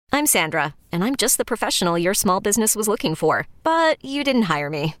I'm Sandra, and I'm just the professional your small business was looking for. But you didn't hire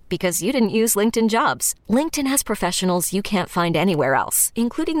me because you didn't use LinkedIn Jobs. LinkedIn has professionals you can't find anywhere else,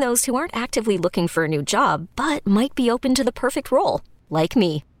 including those who aren't actively looking for a new job, but might be open to the perfect role, like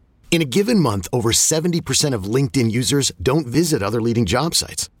me. In a given month, over 70% of LinkedIn users don't visit other leading job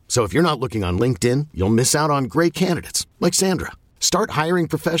sites. So if you're not looking on LinkedIn, you'll miss out on great candidates like Sandra. Start hiring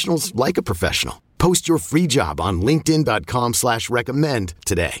professionals like a professional. Post your free job on linkedin.com/recommend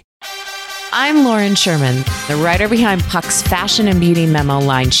today. I'm Lauren Sherman, the writer behind Puck's Fashion and Beauty Memo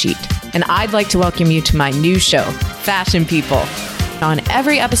line sheet. And I'd like to welcome you to my new show, Fashion People. On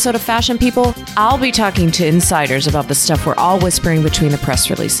every episode of Fashion People, I'll be talking to insiders about the stuff we're all whispering between the press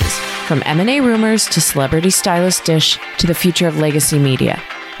releases. From M&A rumors to celebrity stylist dish to the future of legacy media.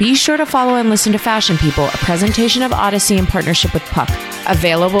 Be sure to follow and listen to Fashion People, a presentation of Odyssey in partnership with Puck.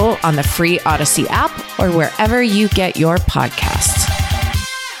 Available on the free Odyssey app or wherever you get your podcasts.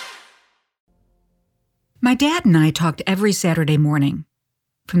 My dad and I talked every Saturday morning,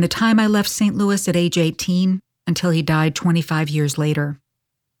 from the time I left St. Louis at age 18 until he died 25 years later.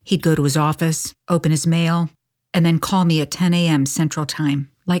 He'd go to his office, open his mail, and then call me at 10 a.m. Central Time,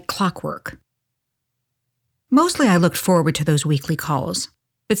 like clockwork. Mostly I looked forward to those weekly calls,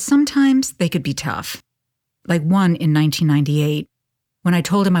 but sometimes they could be tough. Like one in 1998, when I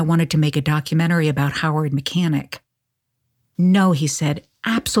told him I wanted to make a documentary about Howard Mechanic. No, he said,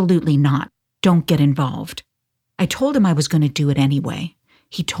 absolutely not. Don't get involved. I told him I was going to do it anyway.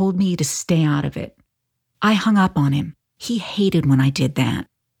 He told me to stay out of it. I hung up on him. He hated when I did that.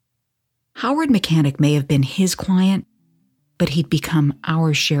 Howard Mechanic may have been his client, but he'd become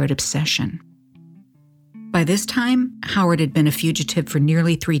our shared obsession. By this time, Howard had been a fugitive for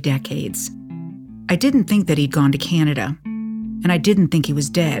nearly 3 decades. I didn't think that he'd gone to Canada, and I didn't think he was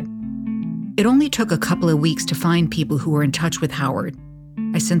dead. It only took a couple of weeks to find people who were in touch with Howard.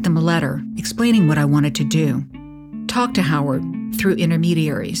 I sent them a letter explaining what I wanted to do. Talk to Howard through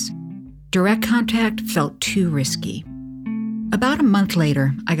intermediaries. Direct contact felt too risky. About a month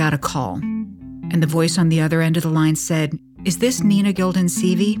later, I got a call, and the voice on the other end of the line said, "Is this Nina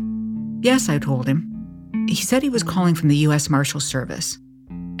Gilden-Seavey?" "Yes," I told him. He said he was calling from the U.S. Marshal Service,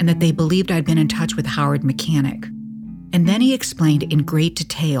 and that they believed I'd been in touch with Howard Mechanic. And then he explained in great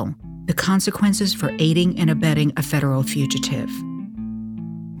detail the consequences for aiding and abetting a federal fugitive.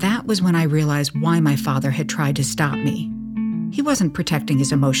 That was when I realized why my father had tried to stop me. He wasn't protecting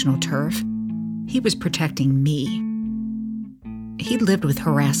his emotional turf. He was protecting me. He lived with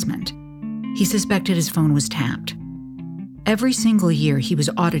harassment. He suspected his phone was tapped. Every single year he was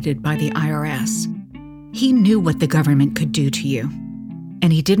audited by the IRS. He knew what the government could do to you,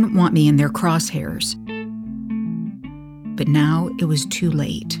 and he didn't want me in their crosshairs. But now it was too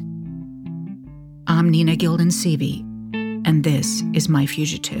late. I'm Nina Gilden-Seavey, and this is My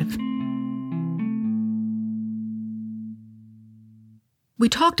Fugitive. We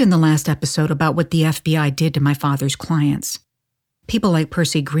talked in the last episode about what the FBI did to my father's clients. People like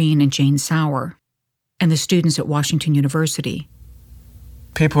Percy Green and Jane Sauer, and the students at Washington University.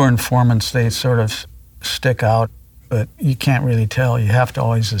 People who are informants, they sort of stick out, but you can't really tell. You have to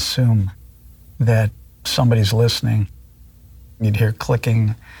always assume that somebody's listening. You'd hear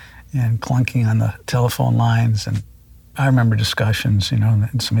clicking and clunking on the telephone lines, and I remember discussions, and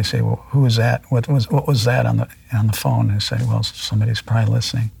somebody say, "Well, who was that? What was that on the phone?" And I say, "Well, somebody's probably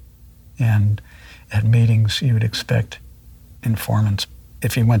listening." And at meetings, you would expect informants.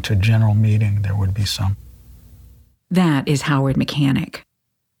 If you went to a general meeting, there would be some. That is Howard Mechanic.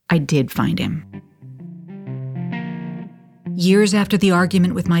 I did find him. Years after the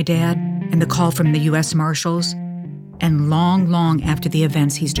argument with my dad and the call from the U.S. Marshals, and long, long after the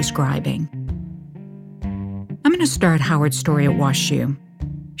events he's describing. I'm going to start Howard's story at WashU,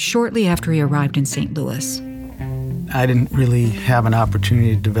 shortly after he arrived in St. Louis. I didn't really have an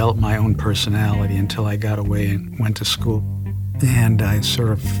opportunity to develop my own personality until I got away and went to school. And I sort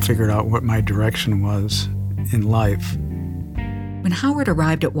of figured out what my direction was in life. When Howard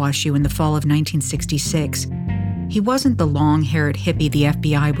arrived at WashU in the fall of 1966, he wasn't the long-haired hippie the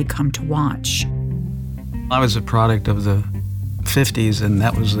FBI would come to watch. I was a product of the 50s, and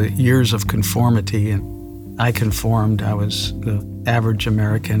that was the years of conformity. And I conformed. I was the average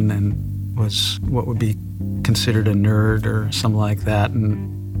American and was what would be considered a nerd or something like that.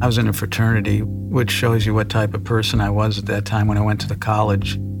 And I was in a fraternity, which shows you what type of person I was at that time when I went to the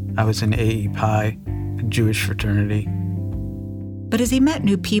college. I was in AE Pi, a Jewish fraternity. But as he met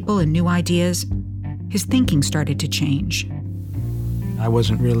new people and new ideas, his thinking started to change. I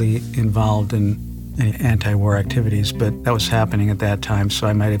wasn't really involved in any anti-war activities, but that was happening at that time, so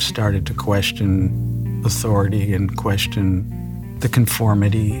I might have started to question authority and question the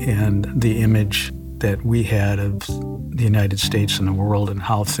conformity and the image that we had of the United States and the world and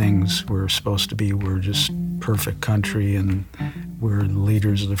how things were supposed to be. We're just perfect country and we're the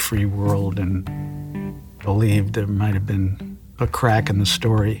leaders of the free world, and believed there might have been a crack in the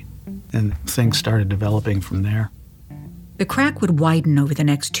story, and things started developing from there. The crack would widen over the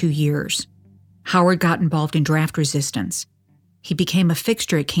next 2 years. Howard got involved in draft resistance. He became a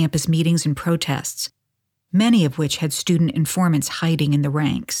fixture at campus meetings and protests, many of which had student informants hiding in the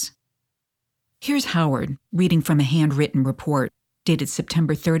ranks. Here's Howard reading from a handwritten report dated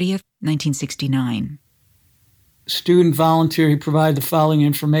September 30th, 1969. Student volunteer provide the following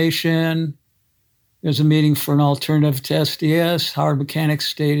information. There's a meeting for an alternative to SDS. Howard Mechanic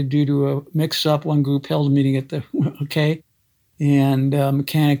stated due to a mix-up, one group held a meeting at the, and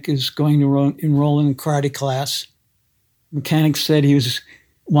Mechanic is going to enroll in a karate class. Mechanic said he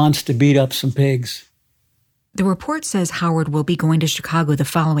wants to beat up some pigs. The report says Howard will be going to Chicago the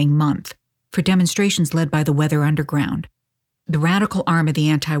following month for demonstrations led by the Weather Underground, the radical arm of the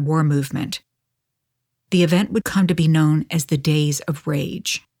anti-war movement. The event would come to be known as the Days of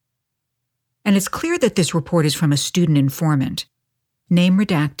Rage. And it's clear that this report is from a student informant, name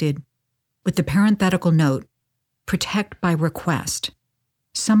redacted, with the parenthetical note, protect by request,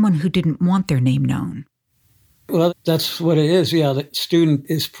 someone who didn't want their name known. Well, that's what it is. Yeah, the student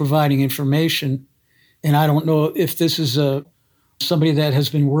is providing information, and I don't know if this is somebody that has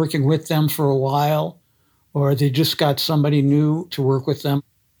been working with them for a while, or they just got somebody new to work with them.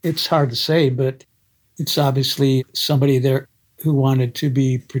 It's hard to say, but it's obviously somebody there who wanted to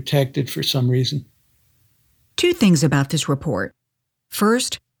be protected for some reason. 2 things about this report.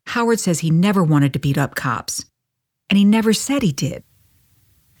 First, Howard says he never wanted to beat up cops, and he never said he did.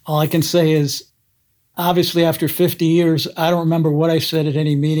 All I can say is, obviously after 50 years, I don't remember what I said at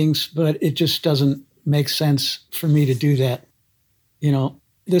any meetings, but it just doesn't make sense for me to do that. You know,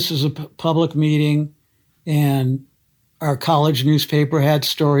 this is a public meeting, and our college newspaper had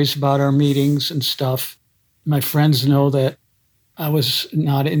stories about our meetings and stuff. My friends know that I was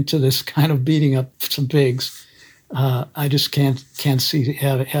not into this kind of beating up some pigs. I just can't see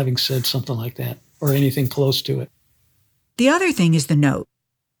having said something like that or anything close to it. The other thing is the note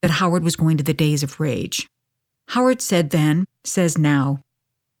that Howard was going to the Days of Rage. Howard said then, says now,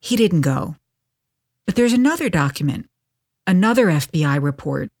 he didn't go. But there's another document, another FBI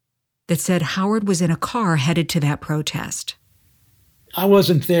report, that said Howard was in a car headed to that protest. I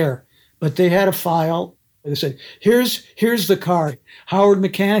wasn't there, but they had a file. They said, here's the car. Howard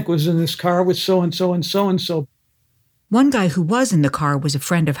Mechanic was in this car with so-and-so and so-and-so. One guy who was in the car was a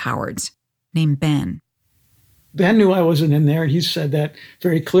friend of Howard's, named Ben. Ben knew I wasn't in there. He said that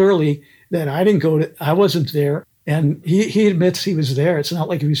very clearly, that I wasn't there. And he admits he was there. It's not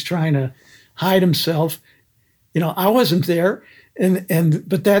like he was trying to hide himself. You know, I wasn't there.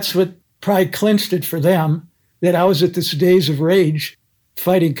 But that's what probably clinched it for them, that I was at this Days of Rage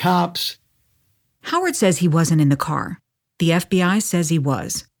fighting cops. Howard says he wasn't in the car. The FBI says he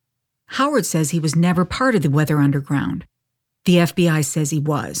was. Howard says he was never part of the Weather Underground. The FBI says he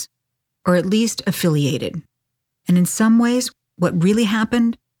was, or at least affiliated. And in some ways, what really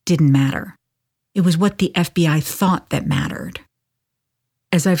happened didn't matter. It was what the FBI thought that mattered.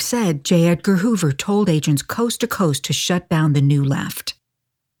 As I've said, J. Edgar Hoover told agents coast to coast to shut down the New Left.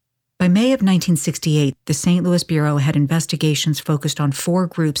 By May of 1968, the St. Louis Bureau had investigations focused on 4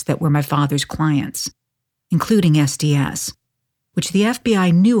 groups that were my father's clients, including SDS, which the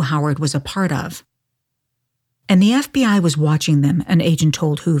FBI knew Howard was a part of. And the FBI was watching them, an agent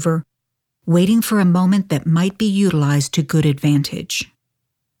told Hoover, waiting for a moment that might be utilized to good advantage.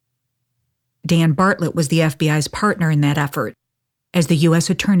 Dan Bartlett was the FBI's partner in that effort, as the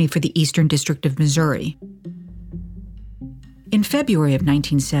U.S. Attorney for the Eastern District of Missouri. In February of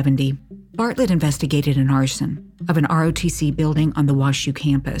 1970, Bartlett investigated an arson of an ROTC building on the WashU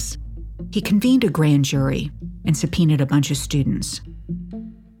campus. He convened a grand jury and subpoenaed a bunch of students.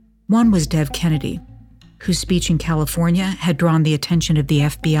 One was Dev Kennedy, whose speech in California had drawn the attention of the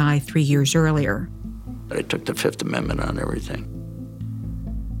FBI 3 years earlier. I took the Fifth Amendment on everything.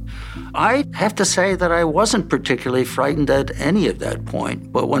 I have to say that I wasn't particularly frightened at any of that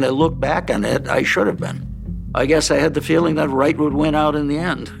point, but when I look back on it, I should have been. I guess I had the feeling that right would win out in the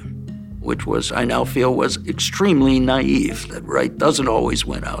end, which was, I now feel, was extremely naive, that right doesn't always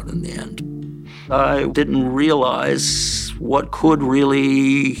win out in the end. I didn't realize what could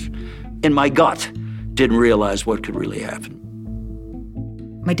really, in my gut, didn't realize what could really happen.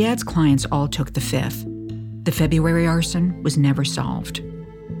 My dad's clients all took the Fifth. The February arson was never solved.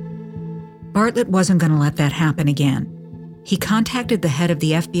 Bartlett wasn't going to let that happen again. He contacted the head of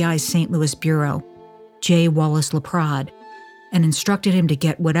the FBI's St. Louis Bureau, J. Wallace LaPrade, and instructed him to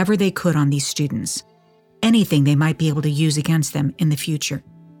get whatever they could on these students, anything they might be able to use against them in the future.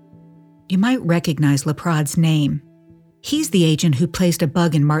 You might recognize LaPrade's name. He's the agent who placed a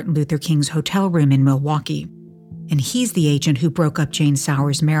bug in Martin Luther King's hotel room in Milwaukee, and he's the agent who broke up Jane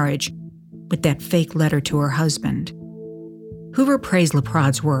Sauer's marriage with that fake letter to her husband. Hoover praised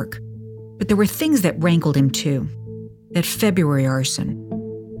LaPrade's work, but there were things that rankled him too. That February arson.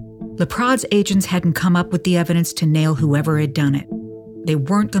 LaPrade's agents hadn't come up with the evidence to nail whoever had done it. They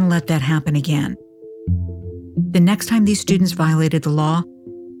weren't going to let that happen again. The next time these students violated the law,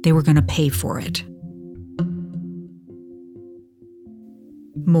 they were going to pay for it.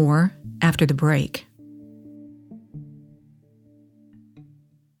 More after the break.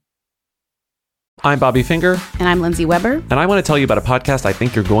 I'm Bobby Finger. And I'm Lindsay Weber. And I want to tell you about a podcast I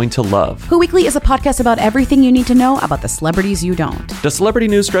think you're going to love. Who Weekly is a podcast about everything you need to know about the celebrities you don't. Does celebrity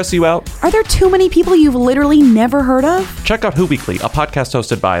news stress you out? Are there too many people you've literally never heard of? Check out Who Weekly, a podcast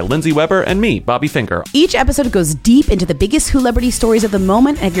hosted by Lindsay Weber and me, Bobby Finger. Each episode goes deep into the biggest Who-lebrity stories of the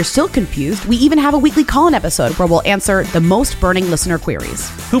moment, and if you're still confused, we even have a weekly call-in episode where we'll answer the most burning listener queries.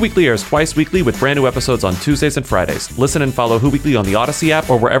 Who Weekly airs twice weekly with brand new episodes on Tuesdays and Fridays. Listen and follow Who Weekly on the Odyssey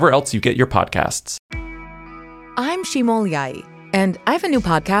app or wherever else you get your podcasts. I'm Shimol Yai, and I have a new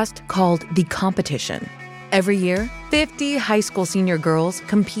podcast called The Competition. Every year, 50 high school senior girls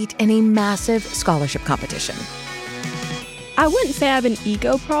compete in a massive scholarship competition. I wouldn't say I have an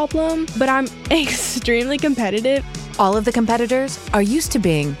ego problem, but I'm extremely competitive. All of the competitors are used to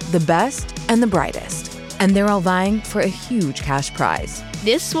being the best and the brightest, and they're all vying for a huge cash prize.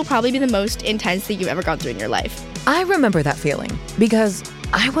 This will probably be the most intense thing you've ever gone through in your life. I remember that feeling because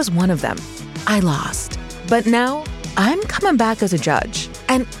I was one of them. I lost. But now, I'm coming back as a judge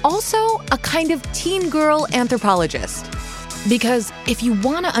and also a kind of teen girl anthropologist. Because if you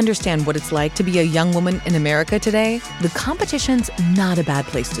want to understand what it's like to be a young woman in America today, The Competition's not a bad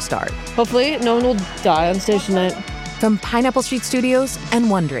place to start. Hopefully, no one will die on stage tonight. From Pineapple Street Studios and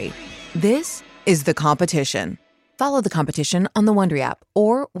Wondery, this is The Competition. Follow The Competition on the Wondery app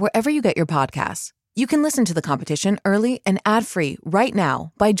or wherever you get your podcasts. You can listen to The Competition early and ad-free right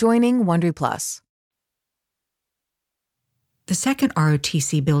now by joining Wondery Plus. The second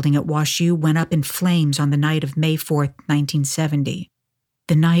ROTC building at WashU went up in flames on the night of May 4th, 1970,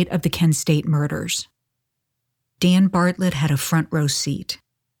 the night of the Kent State murders. Dan Bartlett had a front row seat.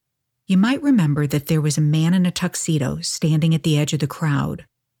 You might remember that there was a man in a tuxedo standing at the edge of the crowd,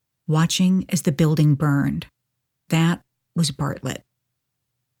 watching as the building burned. That was Bartlett.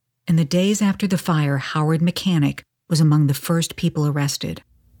 In the days after the fire, Howard Mechanic was among the first people arrested.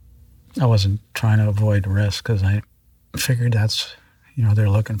 I wasn't trying to avoid risk because I figured that's, they're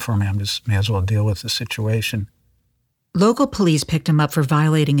looking for me. I just may as well deal with the situation. Local police picked him up for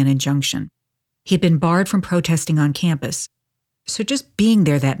violating an injunction. He'd been barred from protesting on campus, so just being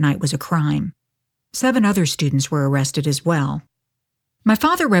there that night was a crime. 7 other students were arrested as well. My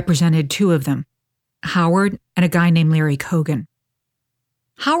father represented 2 of them, Howard and a guy named Larry Cogan.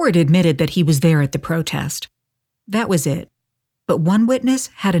 Howard admitted that he was there at the protest. That was it. But one witness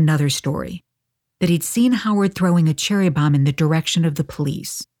had another story, that he'd seen Howard throwing a cherry bomb in the direction of the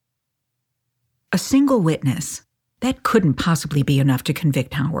police. A single witness, that couldn't possibly be enough to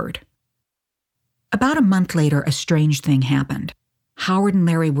convict Howard. About a month later, a strange thing happened. Howard and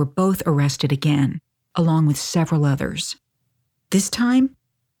Larry were both arrested again, along with several others. This time,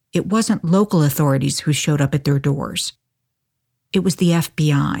 it wasn't local authorities who showed up at their doors. It was the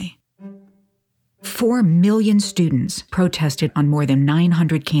FBI. 4 million students protested on more than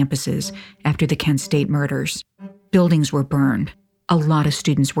 900 campuses after the Kent State murders. Buildings were burned. A lot of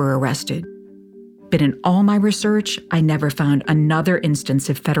students were arrested. But in all my research, I never found another instance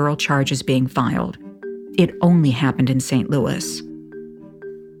of federal charges being filed. It only happened in St. Louis.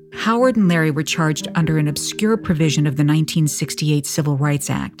 Howard and Larry were charged under an obscure provision of the 1968 Civil Rights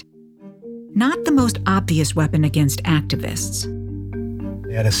Act. Not the most obvious weapon against activists.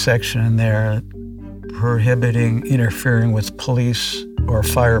 They had a section in there prohibiting interfering with police or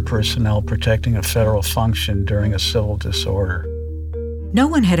fire personnel protecting a federal function during a civil disorder. No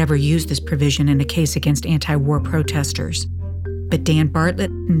one had ever used this provision in a case against anti-war protesters. But Dan Bartlett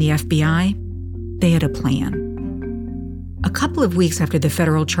and the FBI, they had a plan. A couple of weeks after the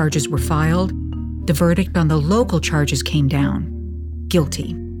federal charges were filed, the verdict on the local charges came down.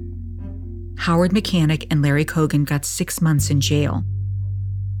 Guilty. Howard Mechanic and Larry Cogan got 6 months in jail.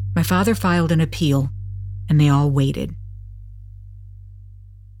 My father filed an appeal, and they all waited.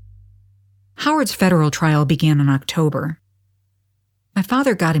 Howard's federal trial began in October. My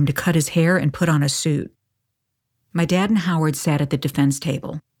father got him to cut his hair and put on a suit. My dad and Howard sat at the defense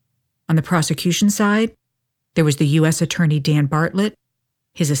table. On the prosecution side, There was the U.S. Attorney Dan Bartlett,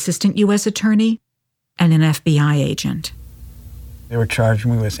 his assistant U.S. Attorney, and an FBI agent. They were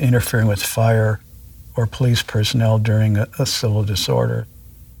charging me with interfering with fire or police personnel during a civil disorder.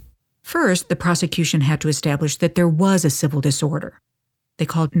 First, the prosecution had to establish that there was a civil disorder. They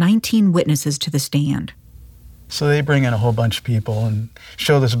called 19 witnesses to the stand. So they bring in a whole bunch of people and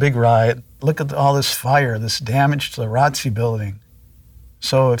show this big riot. Look at all this fire, this damage to the ROTC building.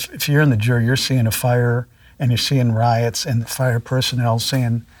 So if you're in the jury, you're seeing a fire and you're seeing riots and fire personnel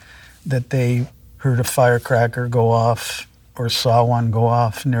saying that they heard a firecracker go off or saw one go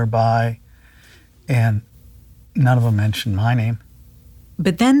off nearby, and none of them mentioned my name.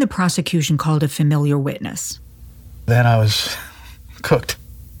 But then the prosecution called a familiar witness. Then I was cooked.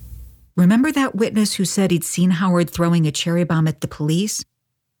 Remember that witness who said he'd seen Howard throwing a cherry bomb at the police?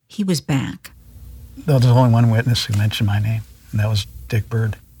 He was back. There was only one witness who mentioned my name, and that was Dick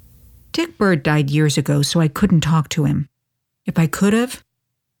Byrd. Dick Byrd died years ago, so I couldn't talk to him. If I could have,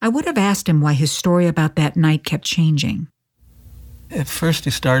 I would have asked him why his story about that night kept changing. At first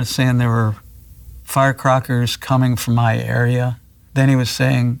he started saying there were firecrackers coming from my area. Then he was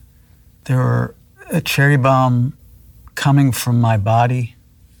saying there were a cherry bomb coming from my body.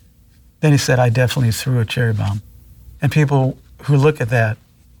 Then he said I definitely threw a cherry bomb. And people who look at that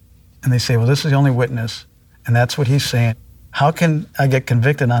and they say, well, this is the only witness, and that's what he's saying. How can I get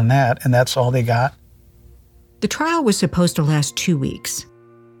convicted on that, and that's all they got? The trial was supposed to last 2 weeks.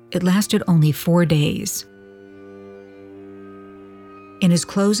 It lasted only 4 days. In his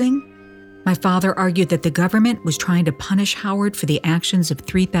closing, my father argued that the government was trying to punish Howard for the actions of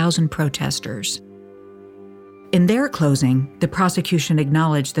 3,000 protesters. In their closing, the prosecution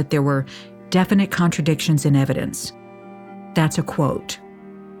acknowledged that there were definite contradictions in evidence. That's a quote.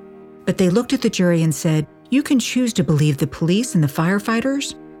 But they looked at the jury and said, you can choose to believe the police and the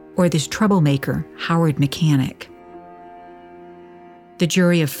firefighters or this troublemaker, Howard Mechanic. The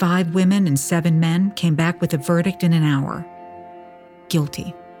jury of 5 women and 7 men came back with a verdict in an hour.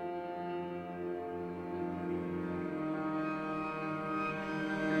 Guilty.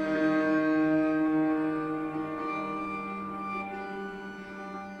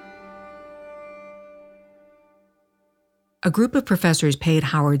 A group of professors paid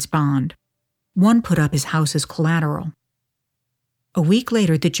Howard's bond. One put up his house as collateral. A week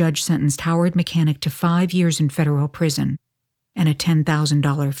later, the judge sentenced Howard Mechanic to 5 years in federal prison and a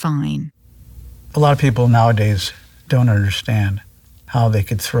 $10,000 fine. A lot of people nowadays don't understand how they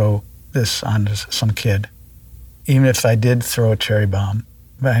could throw this onto some kid. Even if I did throw a cherry bomb,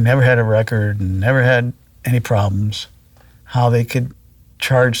 but I never had a record and never had any problems, how they could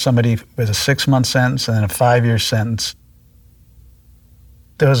charge somebody with a 6-month sentence and then a 5-year sentence.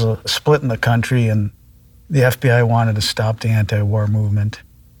 There was a split in the country, and the FBI wanted to stop the anti-war movement.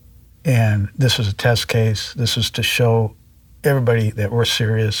 And this was a test case. This was to show everybody that we're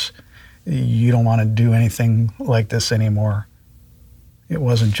serious. You don't want to do anything like this anymore. It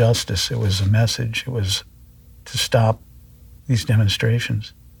wasn't justice. It was a message. It was to stop these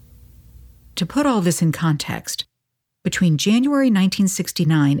demonstrations. To put all this in context, between January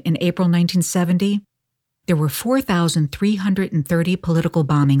 1969 and April 1970, there were 4,330 political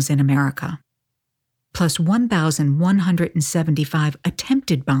bombings in America, plus 1,175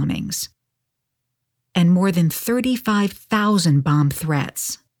 attempted bombings, and more than 35,000 bomb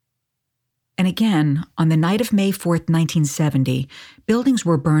threats. And again, on the night of May 4th, 1970, buildings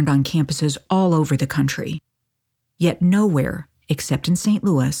were burned on campuses all over the country. Yet nowhere, except in St.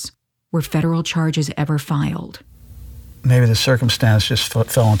 Louis, were federal charges ever filed. Maybe the circumstance just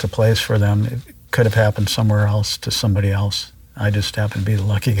fell into place for them. It could have happened somewhere else to somebody else. I just happened to be the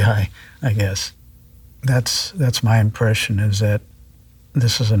lucky guy, I guess. That's my impression, is that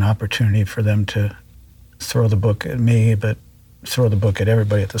this is an opportunity for them to throw the book at me, but throw the book at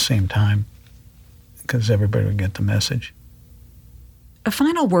everybody at the same time, because everybody would get the message. A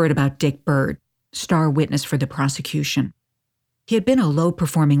final word about Dick Byrd, star witness for the prosecution. He had been a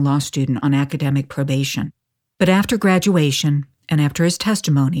low-performing law student on academic probation, but after graduation and after his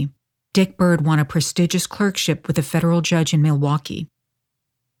testimony, Dick Byrd won a prestigious clerkship with a federal judge in Milwaukee.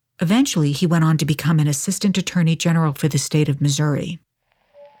 Eventually, he went on to become an assistant attorney general for the state of Missouri.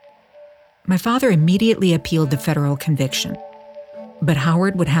 My father immediately appealed the federal conviction, but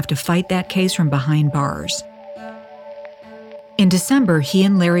Howard would have to fight that case from behind bars. In December, he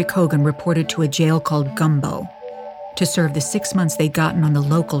and Larry Cogan reported to a jail called Gumbo to serve the 6 months they'd gotten on the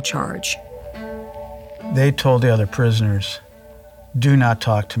local charge. They told the other prisoners, do not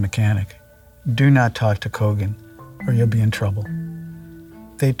talk to Mechanic. Do not talk to Cogan, or you'll be in trouble.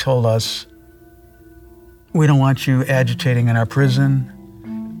 They told us, we don't want you agitating in our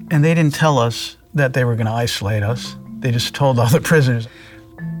prison. And they didn't tell us that they were going to isolate us. They just told all the prisoners.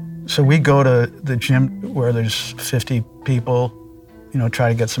 So we go to the gym where there's 50 people, try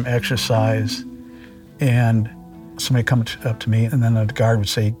to get some exercise. And somebody comes up to me, and then the guard would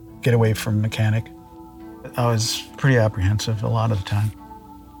say, "Get away from mechanic." I was pretty apprehensive a lot of the time.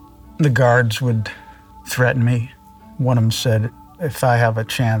 The guards would threaten me. One of them said, "If I have a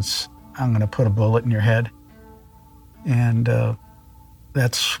chance, I'm going to put a bullet in your head." And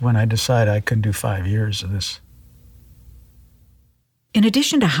that's when I decided I couldn't do 5 years of this. In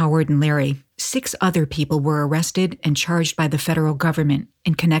addition to Howard and Larry, 6 other people were arrested and charged by the federal government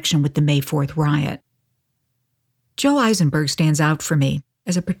in connection with the May 4th riot. Joe Eisenberg stands out for me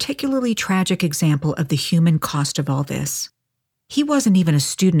as a particularly tragic example of the human cost of all this. He wasn't even a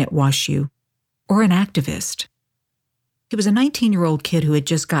student at WashU or an activist. He was a 19-year-old kid who had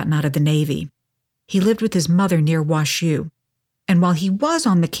just gotten out of the Navy. He lived with his mother near WashU, and while he was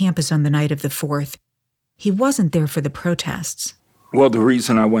on the campus on the night of the 4th, he wasn't there for the protests. Well, the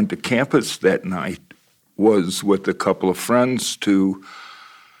reason I went to campus that night was with a couple of friends to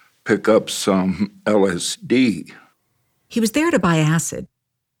pick up some LSD. He was there to buy acid,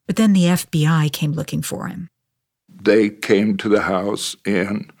 but then the FBI came looking for him. They came to the house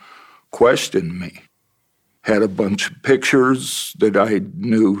and questioned me. Had a bunch of pictures that I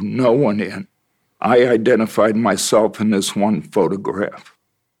knew no one in. I identified myself in this one photograph.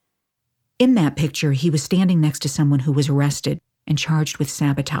 In that picture, he was standing next to someone who was arrested and charged with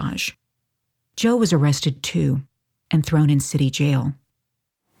sabotage. Joe was arrested too and thrown in city jail.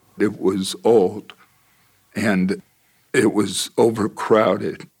 It was old and it was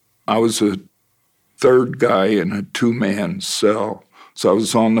overcrowded. I was a third guy in a 2-man cell, so I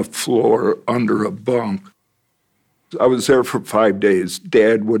was on the floor under a bunk. I was there for 5 days.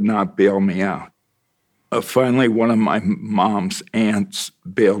 Dad would not bail me out. Finally, one of my mom's aunts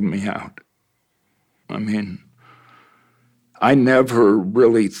bailed me out. I never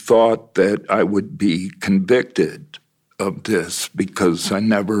really thought that I would be convicted of this because I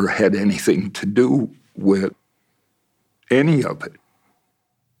never had anything to do with any of it.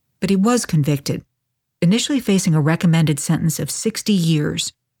 But he was convicted. Initially facing a recommended sentence of 60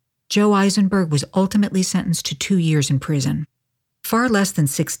 years, Joe Eisenberg was ultimately sentenced to 2 years in prison. Far less than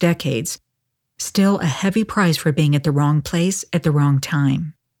 6 decades, still a heavy price for being at the wrong place at the wrong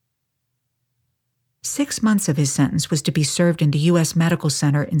time. 6 months of his sentence was to be served in the U.S. Medical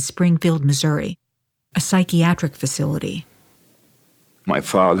Center in Springfield, Missouri, a psychiatric facility. My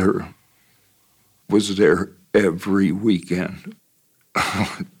father was there every weekend.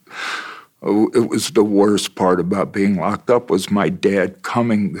 It was the worst part about being locked up was my dad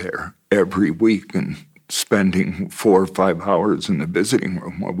coming there every week and spending 4 or 5 hours in the visiting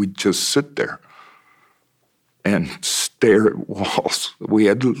room where we'd just sit there and stare at walls. We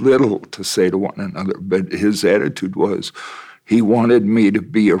had little to say to one another, but his attitude was he wanted me to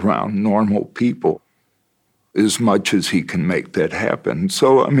be around normal people as much as he can make that happen.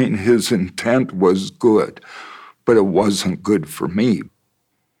 So, his intent was good, but it wasn't good for me.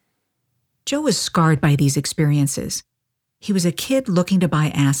 Joe was scarred by these experiences. He was a kid looking to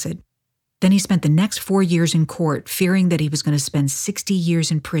buy acid. Then he spent the next 4 years in court fearing that he was going to spend 60 years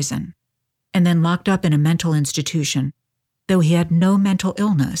in prison, and then locked up in a mental institution, though he had no mental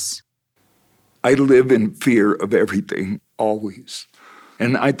illness. I live in fear of everything, always.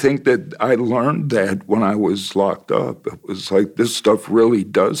 And I think that I learned that when I was locked up. It was like, this stuff really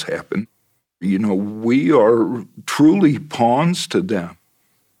does happen. We are truly pawns to them.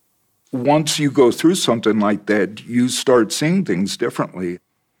 Once you go through something like that, you start seeing things differently.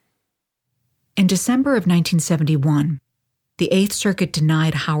 In December of 1971, the Eighth Circuit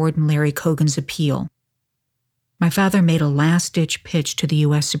denied Howard and Larry Cogan's appeal. My father made a last-ditch pitch to the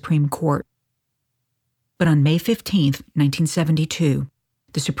U.S. Supreme Court. But on May 15, 1972,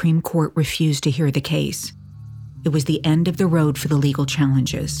 the Supreme Court refused to hear the case. It was the end of the road for the legal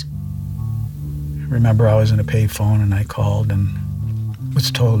challenges. I remember I was in a payphone and I called and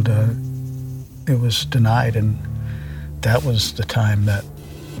was told it was denied, and that was the time that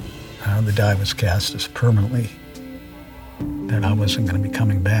the die was cast as permanently that I wasn't going to be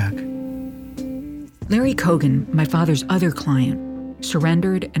coming back. Larry Cogan, my father's other client,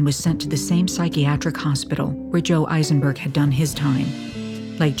 surrendered and was sent to the same psychiatric hospital where Joe Eisenberg had done his time.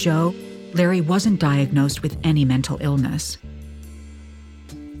 Like Joe, Larry wasn't diagnosed with any mental illness.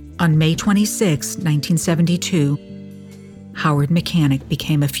 On May 26, 1972, Howard Mechanic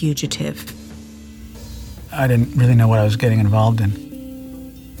became a fugitive. I didn't really know what I was getting involved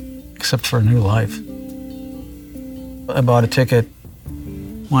in, except for a new life. I bought a ticket,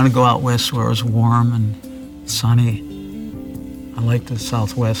 wanted to go out west where it was warm and sunny. I liked the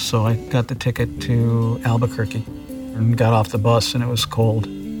Southwest, so I got the ticket to Albuquerque and got off the bus, and it was cold.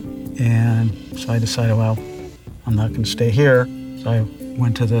 And so I decided, well, I'm not going to stay here. So I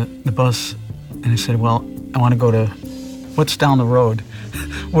went to the bus, and I said, well, I want to go to what's down the road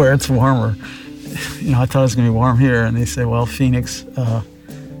where it's warmer. I thought it was going to be warm here. And they said, well, Phoenix. I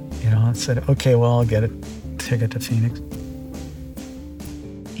said, okay, well, I'll get a ticket to Phoenix.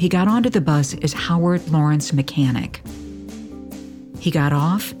 He got onto the bus as Howard Lawrence Mechanic. He got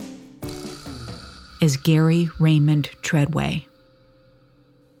off as Gary Raymond Treadway.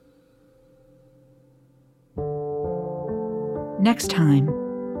 Next time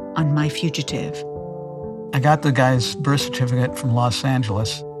on My Fugitive. I got the guy's birth certificate from Los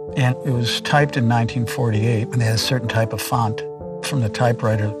Angeles, and it was typed in 1948, and they had a certain type of font from the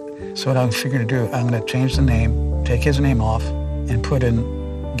typewriter. So what I figured to do, I'm going to change the name, take his name off, and put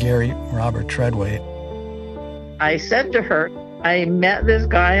in Gary Robert Treadway. I said to her, I met this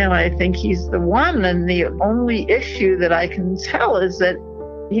guy and I think he's the one. And the only issue that I can tell is that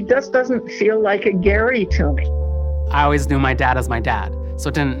he just doesn't feel like a Gary to me. I always knew my dad as my dad. So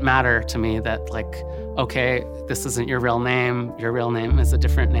it didn't matter to me that, okay, this isn't your real name is a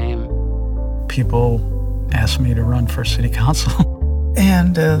different name. People asked me to run for city council.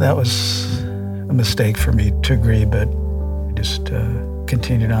 And that was a mistake for me to agree, but I just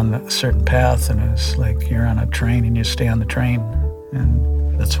continued on a certain path, and it's like you're on a train and you stay on the train,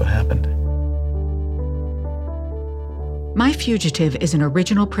 and that's what happened. My Fugitive is an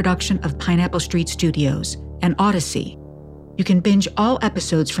original production of Pineapple Street Studios and Odyssey. You can binge all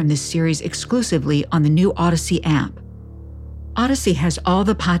episodes from this series exclusively on the new Odyssey app. Odyssey has all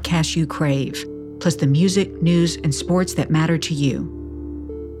the podcasts you crave, plus the music, news, and sports that matter to you.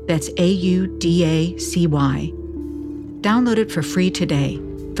 That's AUDACY. Download it for free today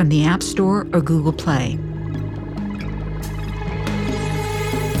from the App Store or Google Play.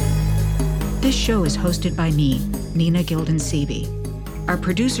 This show is hosted by me, Nina Gilden-Seavey. Our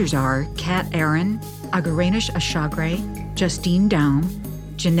producers are Kat Aaron, Agaranish Ashagre, Justine Down,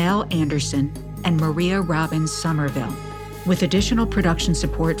 Janelle Anderson, and Maria Robbins Somerville, with additional production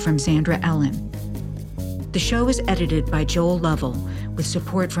support from Zandra Ellen. The show is edited by Joel Lovell, with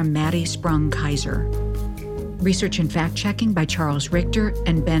support from Maddie Sprung-Kaiser. Research and fact-checking by Charles Richter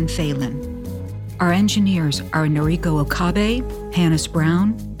and Ben Phelan. Our engineers are Noriko Okabe, Hannes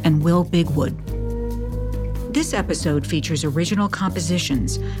Brown, and Will Bigwood. This episode features original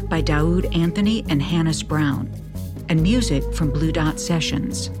compositions by Daoud Anthony and Hannes Brown, and music from Blue Dot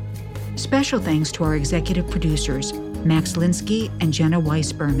Sessions. Special thanks to our executive producers, Max Linsky and Jenna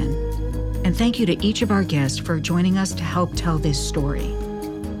Weiss-Berman. And thank you to each of our guests for joining us to help tell this story.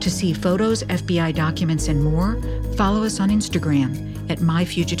 To see photos, FBI documents, and more, follow us on Instagram at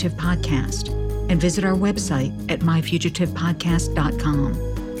MyFugitivePodcast and visit our website at myfugitivepodcast.com.